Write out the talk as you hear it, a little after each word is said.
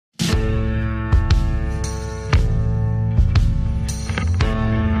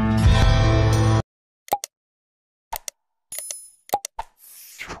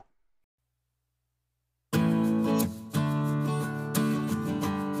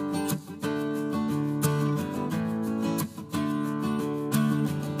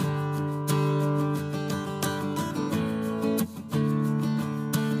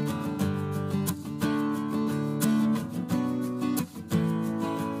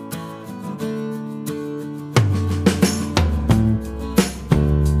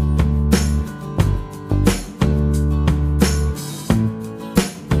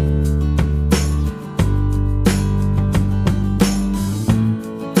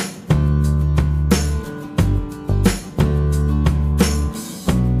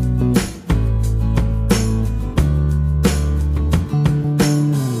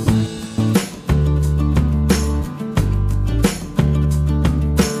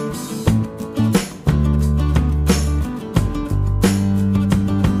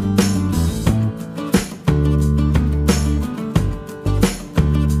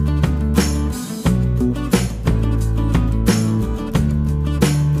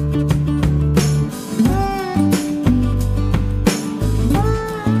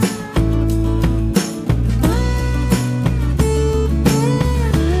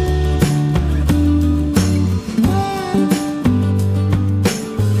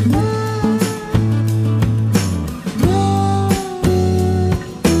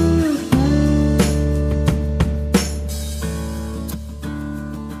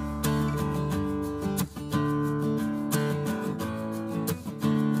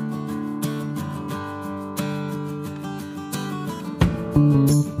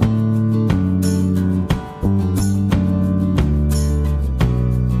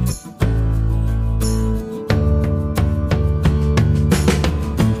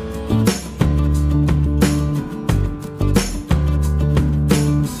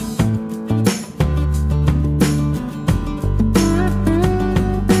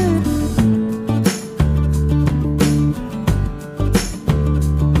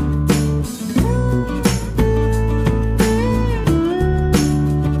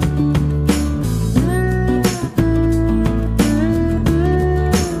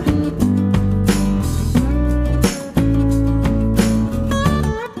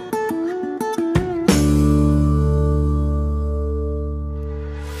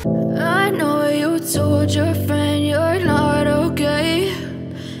I know you told your friend you're not okay,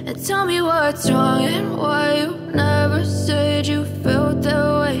 and tell me what's wrong and why you never said you felt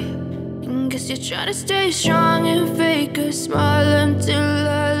that way. And guess you're trying to stay strong and fake a smile until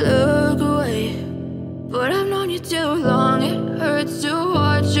I look away. But I've known you too long, it hurts to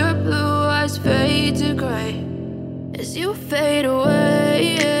watch your blue eyes fade to gray as you fade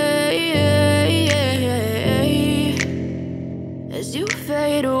away, as you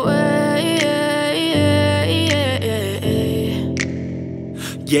fade away.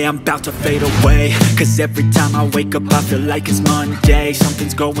 Yeah, I'm about to fade away, cause every time I wake up I feel like it's Monday.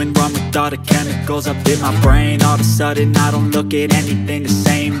 Something's going wrong with all the chemicals up in my brain. All of a sudden I don't look at anything the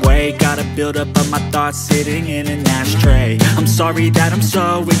same way. Got a buildup of my thoughts sitting in an ashtray. I'm sorry that I'm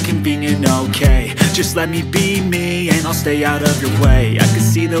so inconvenient, okay. Just let me be me and I'll stay out of your way. I can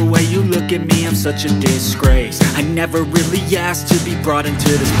see the way you look at me, I'm such a disgrace. I never really asked to be brought into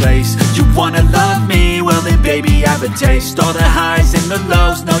this place. You wanna love me? Well then baby, have a taste. All the highs and the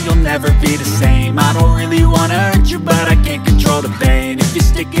lows, no, you'll never be the same. I don't really wanna hurt you, but I can't control the pain. If you're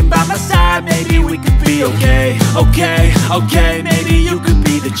sticking by my side, maybe we could be okay. Okay, maybe you could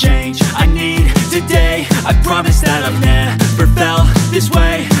be the change I need today. I promise that I've never felt this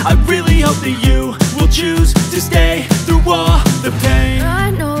way. I really hope that you will choose to stay through all the pain.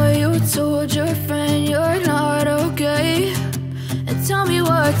 I know you told your friend you're not okay, and tell me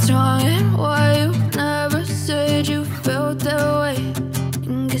what's wrong and why you never said you felt that way.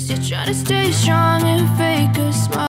 And guess you're trying to stay strong and fake a smile.